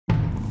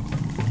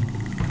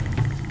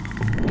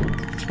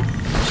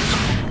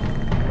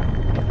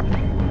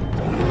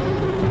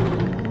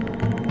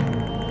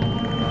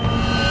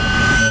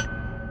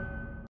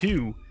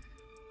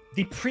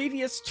The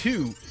previous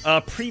two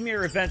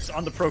premier events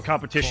on the pro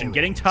competition,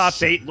 getting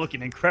top 8,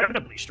 looking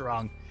incredibly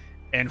strong,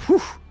 and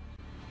whew,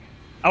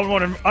 I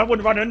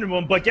wouldn't run into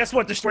him. But guess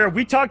what, Destroyer?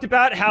 We talked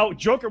about how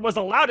Joker was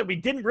allowed, and we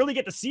didn't really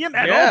get to see him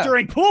at all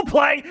during pool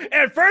play.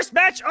 And first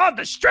match on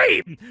the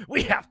stream,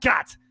 we have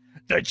got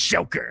the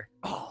Joker.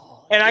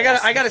 Oh, and I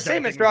gotta say,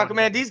 Mr.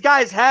 Aquaman, these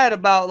guys had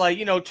about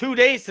 2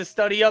 days to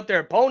study up their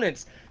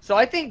opponents. So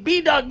I think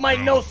BDOGG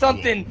might know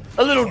something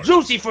a little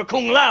juicy for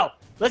Kung Lao.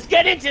 Let's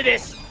get into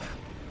this.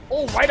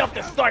 Oh, right off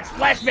the start,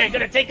 Splash Man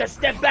gonna take a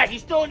step back.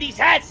 He's throwing these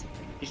hats.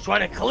 He's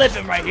trying to clip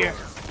him right here.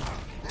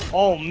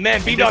 Oh man,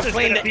 BDOGG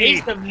playing the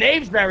Ace of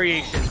Knaves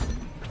variation.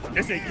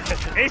 This is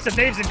Ace of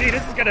Knaves indeed.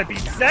 This is gonna be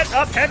set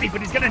up heavy,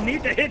 but he's gonna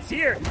need the hits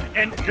here.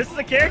 And this is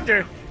a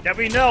character that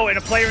we know in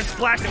a player in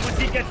Splash, and once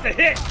he gets the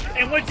hit,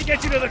 and once he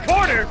gets you to the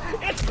corner,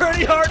 it's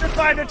pretty hard to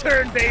find a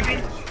turn,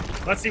 baby.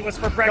 Let's see what's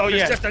for breakfast. Oh,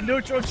 yeah. Just a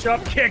neutral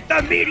jump kick, the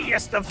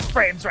meatiest of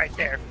frames right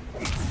there.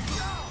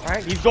 All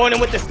right, he's going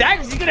in with the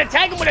staggers. He's going to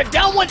tag him with a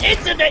down one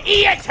into the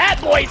EX hat,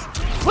 boys.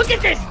 Look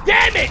at this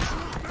damage.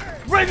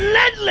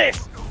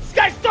 Relentless. This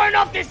guy's starting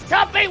off this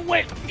top 8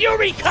 with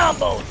fury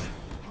combos.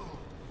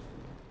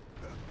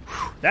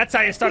 That's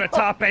how you start a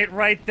top 8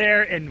 right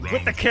there, and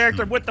with the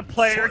character, with the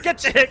player, get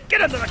the hit,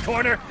 get into the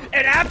corner,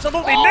 and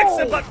absolutely mix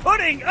him, but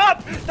putting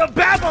up the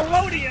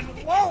Babylonian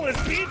flawless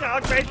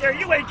BDOGG right there.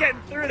 You ain't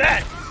getting through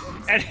that.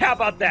 And how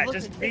about that?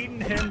 Just beating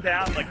him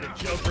down like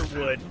the Joker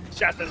would.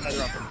 Shot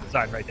another up from the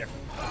side right there.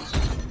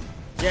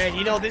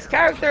 Yeah, this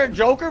character,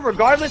 Joker,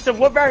 regardless of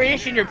what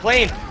variation you're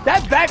playing,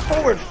 that back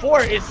forward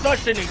 4 is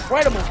such an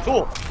incredible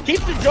tool.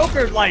 Keeps the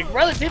Joker,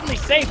 relatively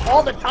safe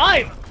all the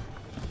time.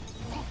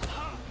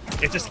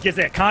 It just gives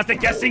it a constant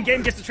guessing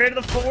game, gets the trade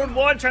of the forward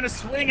 1, trying to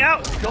swing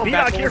out.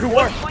 BDOGG here, who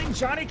was playing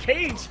Johnny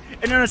Cage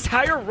in an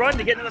entire run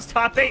to get into this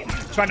top 8,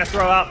 trying to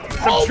throw out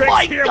some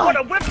tricks here. What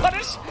a whip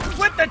punish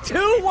with the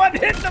 2-1,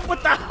 hits him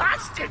with the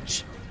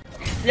hostage.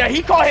 Yeah,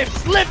 he caught him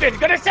slipping.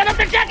 Gonna set up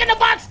the Jack in the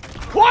Box.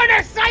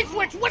 Corner side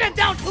switch with a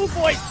down 2,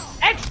 boys.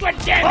 Extra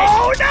damage.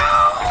 Oh,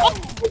 no!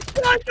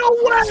 Oh, no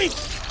way!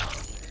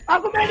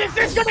 Aquaman, is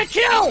this gonna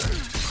kill?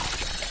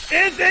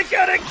 Is it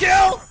gonna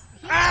kill?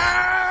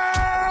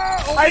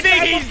 I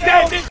think he's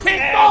dead. This kid's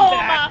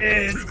that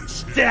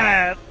is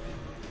death.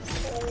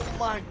 Oh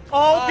my God.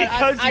 All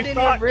because I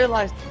didn't even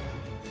realize.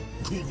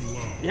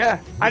 Yeah,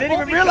 I didn't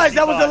even realize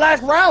that was the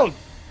last round.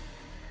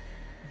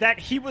 That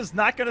he was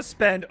not going to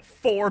spend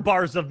 4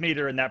 bars of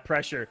meter in that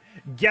pressure.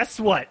 Guess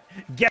what?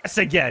 Guess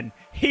again.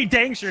 He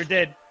dang sure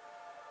did.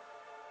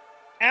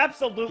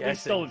 Absolutely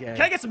stole.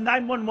 Can I get some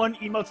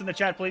 911 emotes in the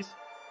chat, please?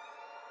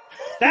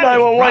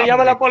 911,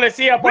 llama la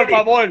policía, por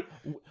favor.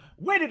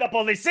 We need a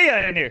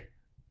policía in here.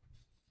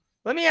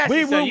 Let me ask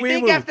you something. You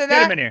think after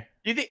that,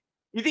 you think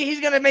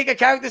he's gonna make a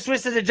character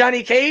switch to the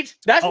Johnny Cage?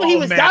 That's what he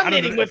was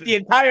dominating with the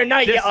entire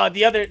night. On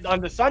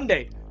the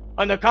Sunday,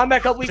 on the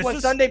Kombat Cup Week 1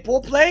 Sunday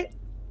pool play.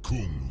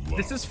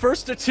 This is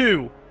 1st to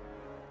 2.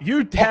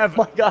 You have.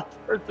 Oh my God,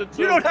 1st to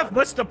 2. You don't have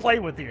much to play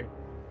with here,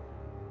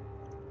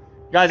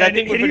 guys. I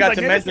think we forgot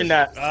to mention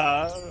that.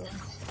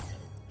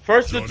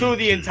 1st to 2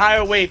 the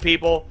entire way,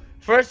 people.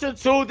 1st to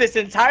 2 this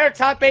entire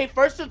top 8.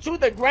 1st to 2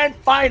 the grand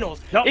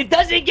finals. Nope. It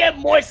doesn't get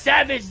more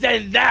savage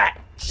than that.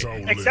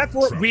 Except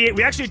for we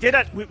actually did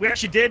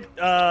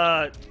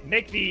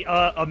make the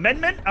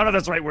amendment. I don't know if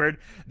that's the right word.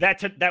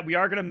 That we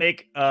are gonna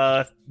make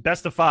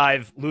best of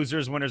 5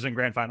 losers, winners, and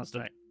grand finals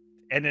tonight.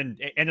 And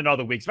then all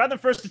the weeks. Rather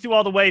than 1st to 2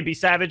 all the way and be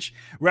savage,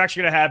 we're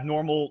actually going to have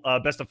normal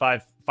best of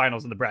 5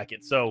 finals in the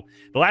bracket. So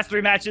the last 3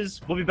 matches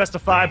will be best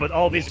of 5, but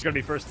all of these are going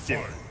to be 1st to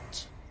 2.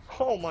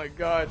 Oh my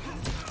God.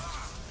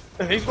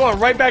 He's going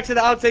right back to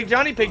the outtake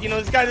Johnny pick.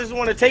 This guy doesn't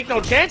want to take no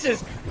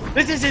chances.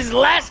 This is his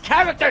last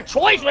character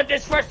choice with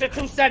this 1st to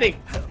 2 setting.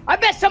 I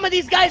bet some of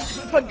these guys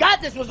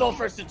forgot this was all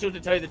 1st to 2, to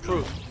tell you the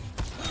truth.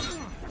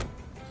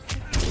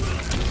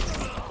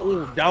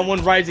 Oh, down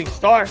 1 rising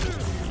star.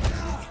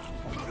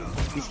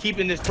 He's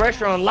keeping this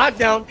pressure on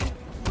lockdown.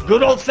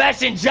 Good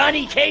old-fashioned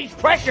Johnny Cage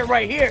pressure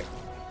right here.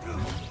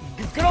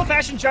 Good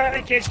old-fashioned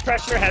Johnny Cage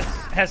pressure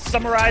has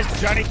summarized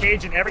Johnny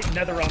Cage in every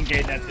NetherRealm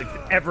game that's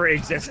ever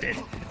existed.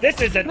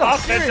 This is an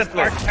offensive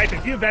archetype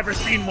if you've ever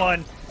seen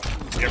one.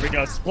 Here we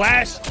go,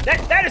 splash.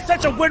 That is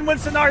such a win-win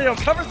scenario.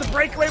 Covers the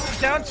breakaway with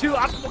down 2,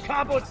 optimal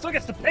combo. It still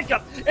gets the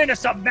pickup into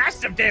some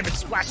massive damage.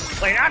 Splash is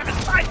playing out of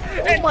his sight.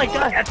 Oh my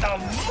God! At the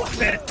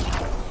movement.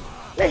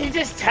 Yeah, he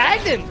just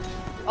tagged him.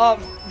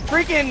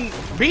 Freaking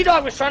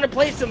BDOGG was trying to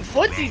play some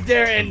footsies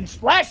there, and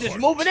Splash is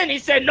moving in. He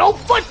said, "No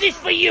footsies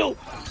for you."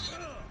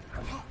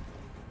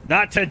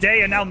 Not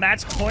today, and now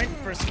match point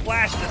for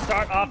Splash to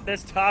start off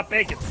this top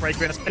 8. Gets break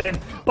and a spin,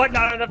 but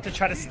not enough to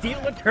try to steal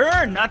a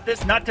turn. Not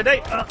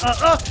today.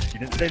 You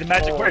didn't say the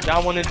magic word.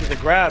 Down 1 into the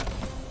grab.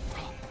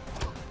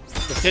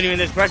 Continuing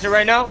this pressure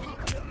right now.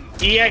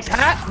 EX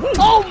hat.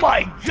 Oh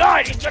my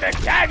God, he's gonna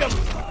tag him,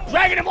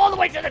 dragging him all the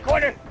way to the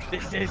corner.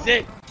 This is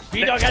it.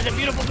 BDOGG has a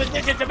beautiful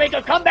position to make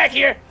a comeback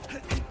here.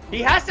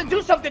 He has to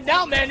do something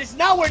now, man. It's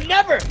now or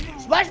never.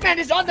 Splashman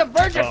is on the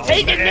verge of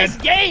taking this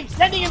game,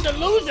 sending him to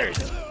losers.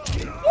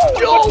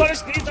 Yo!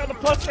 Punish needs on the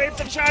plus phase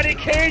of Johnny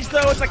Cage,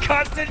 though. It's a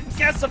constant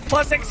guess of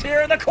plus X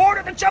here in the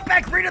corner. The jump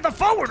back read of the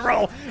forward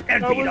roll.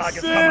 And BDOGG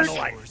is coming to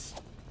life.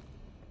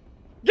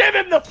 Give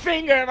him the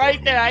finger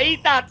right there.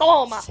 Ahí está,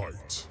 toma.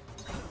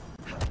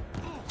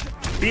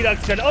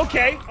 BDOGG said,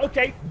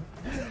 okay.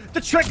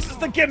 The tricks,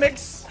 the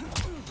gimmicks.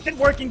 Didn't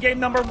work in game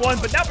number 1,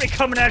 but now we're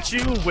coming at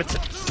you with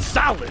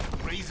solid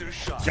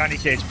Johnny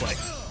Cage play.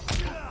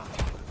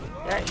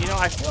 Yeah, you know,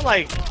 I feel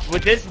like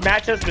with this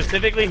matchup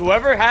specifically,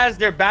 whoever has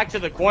their back to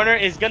the corner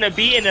is going to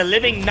be in a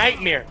living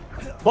nightmare.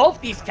 Both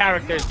these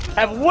characters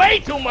have way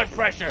too much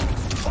pressure.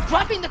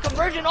 Dropping the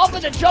conversion off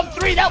of the jump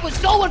 3, that was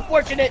so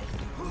unfortunate.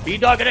 BDOGG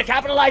going to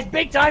capitalize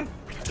big time.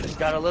 He's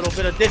got a little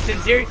bit of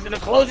distance here. He's going to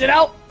close it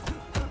out.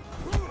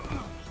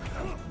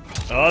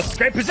 Oh,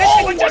 great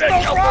position with just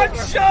a run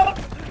jump.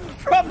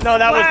 No,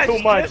 that was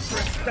too much.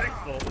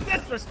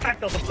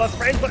 Disrespectful. The plus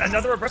frame, but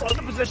another reversal of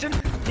the position.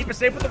 Keep it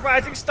safe with the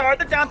rising star.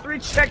 The down 3,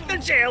 check the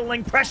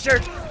jailing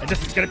pressure. And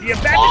this is going to be a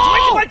bad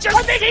situation, but just...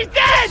 I think he's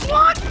dead!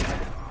 What?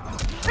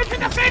 This is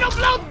a fatal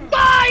blow.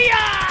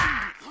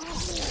 Fire!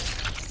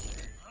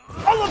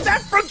 All of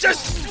that from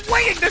just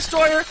swinging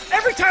Destroyer.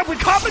 Every time we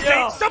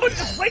compensate, someone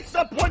just wakes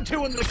up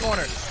 1-2 in the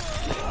corner.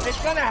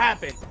 It's gonna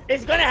happen.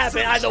 It's gonna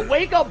happen. Either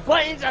wake up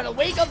buttons, either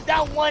wake up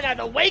down 1,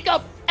 either wake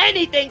up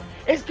anything.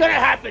 It's gonna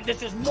happen.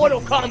 This is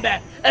Mortal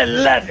Kombat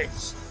 11.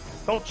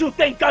 Don't you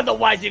think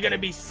otherwise you're gonna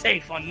be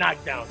safe on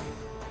knockdown.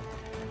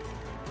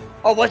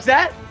 Oh, what's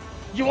that?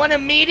 You want a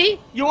meaty?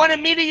 You want to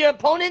meaty your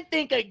opponent?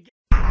 Think again.